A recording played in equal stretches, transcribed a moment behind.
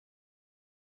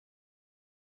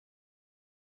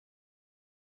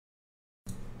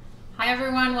Hi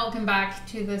everyone, welcome back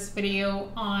to this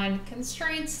video on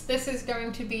constraints. This is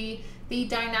going to be the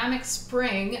dynamic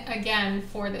spring. Again,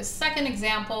 for this second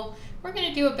example, we're going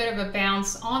to do a bit of a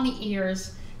bounce on the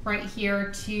ears right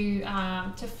here to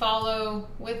follow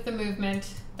with the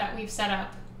movement that we've set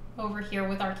up over here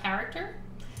with our character.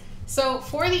 So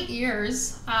for the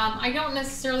ears, I don't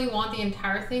necessarily want the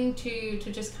entire thing to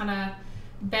just kind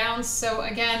of bounce. So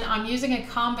again, I'm using a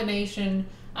combination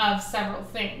of several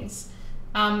things.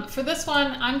 For this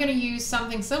one, I'm going to use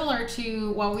something similar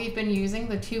to what we've been using,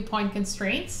 the 2-point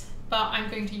constraints, but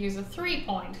I'm going to use a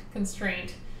 3-point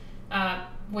constraint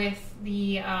with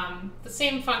the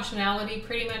same functionality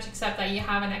pretty much, except that you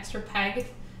have an extra peg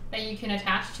that you can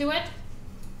attach to it.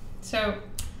 So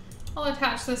I'll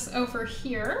attach this over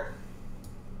here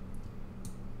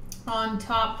on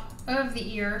top of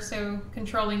the ear, so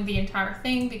controlling the entire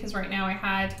thing, because right now I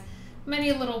had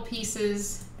many little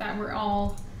pieces that were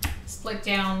all split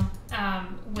down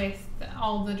with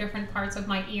all the different parts of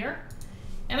my ear.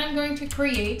 And I'm going to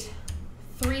create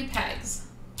 3 pegs.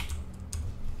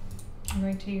 I'm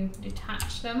going to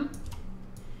detach them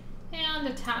and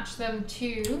attach them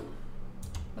to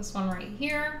this one right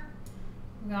here.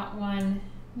 We've got one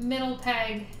middle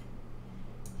peg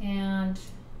and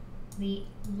the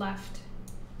left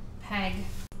peg.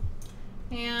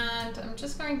 And I'm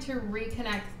just going to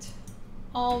reconnect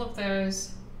all of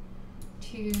those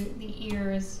to the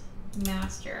ears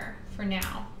master for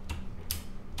now,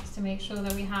 just to make sure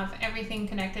that we have everything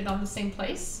connected on the same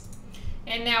place.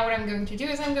 And now what I'm going to do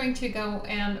is I'm going to go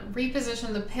and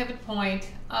reposition the pivot point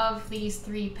of these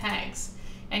 3 pegs.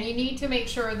 And you need to make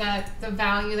sure that the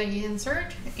value that you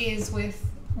insert is with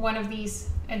one of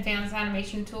these advanced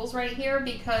animation tools right here,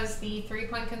 because the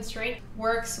 3-point constraint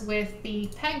works with the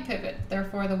peg pivot,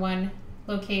 therefore the one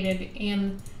located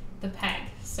in the peg.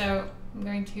 So I'm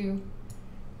going to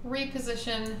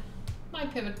reposition my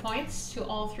pivot points to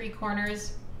all 3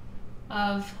 corners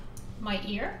of my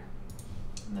ear.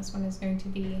 And this one is going to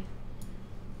be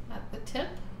at the tip,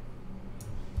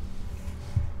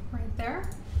 right there.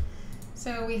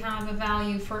 So we have a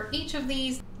value for each of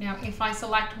these. Now, if I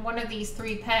select one of these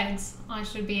 3 pegs, I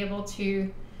should be able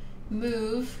to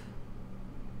move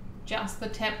just the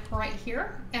tip right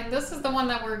here. And this is the one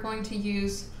that we're going to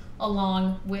use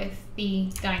along with the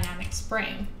dynamic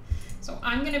spring. So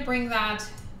I'm going to bring that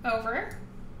over,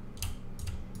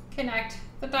 connect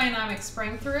the dynamic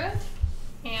spring through it,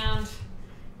 and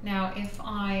now if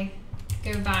I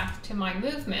go back to my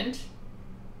movement,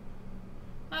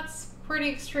 that's pretty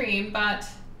extreme, but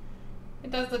it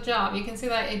does the job. You can see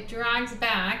that it drags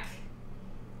back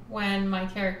when my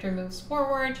character moves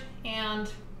forward and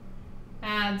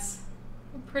adds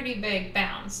a pretty big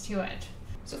bounce to it.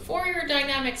 So for your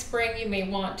dynamic spring, you may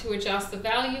want to adjust the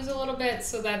values a little bit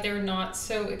so that they're not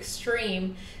so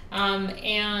extreme.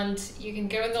 And you can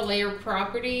go in the layer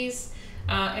properties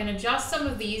and adjust some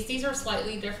of these. These are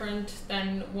slightly different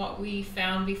than what we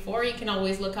found before. You can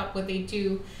always look up what they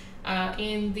do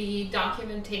in the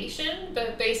documentation,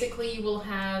 but basically you will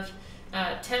have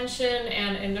tension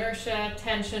and inertia,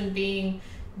 tension being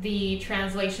the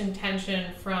translation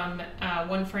tension from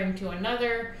one frame to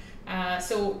another.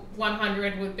 So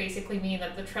 100 would basically mean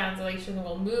that the translation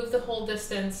will move the whole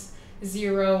distance.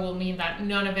 0 will mean that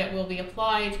none of it will be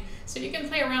applied. So you can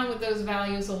play around with those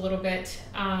values a little bit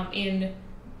in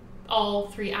all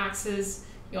 3 axes.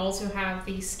 You also have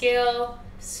the scale,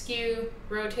 skew,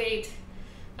 rotate.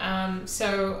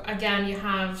 So again, you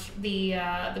have the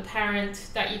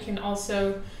parent that you can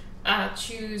also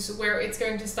choose where it's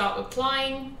going to stop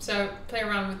applying. So play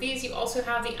around with these. You also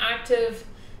have the active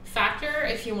factor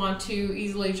if you want to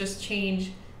easily just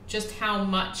change just how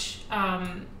much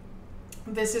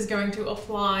this is going to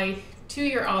apply to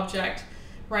your object.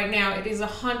 Right now it is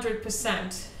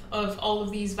 100% of all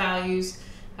of these values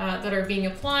that are being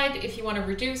applied. If you want to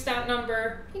reduce that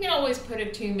number, you can always put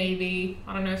it to maybe,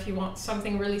 I don't know, if you want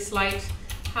something really slight,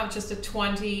 have just a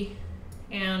 20,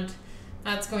 and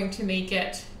that's going to make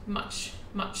it much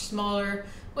smaller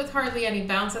with hardly any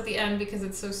bounce at the end because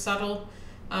it's so subtle.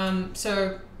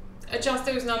 So adjust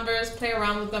those numbers, play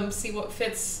around with them, see what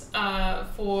fits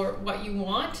for what you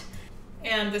want.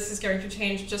 And this is going to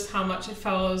change just how much it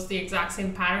follows the exact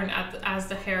same pattern as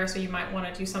the hair, so you might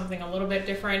want to do something a little bit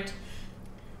different.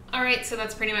 Alright, so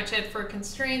that's pretty much it for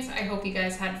constraints. I hope you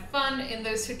guys had fun in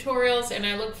those tutorials, and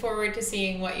I look forward to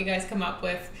seeing what you guys come up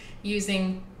with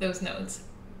using those nodes.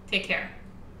 Take care.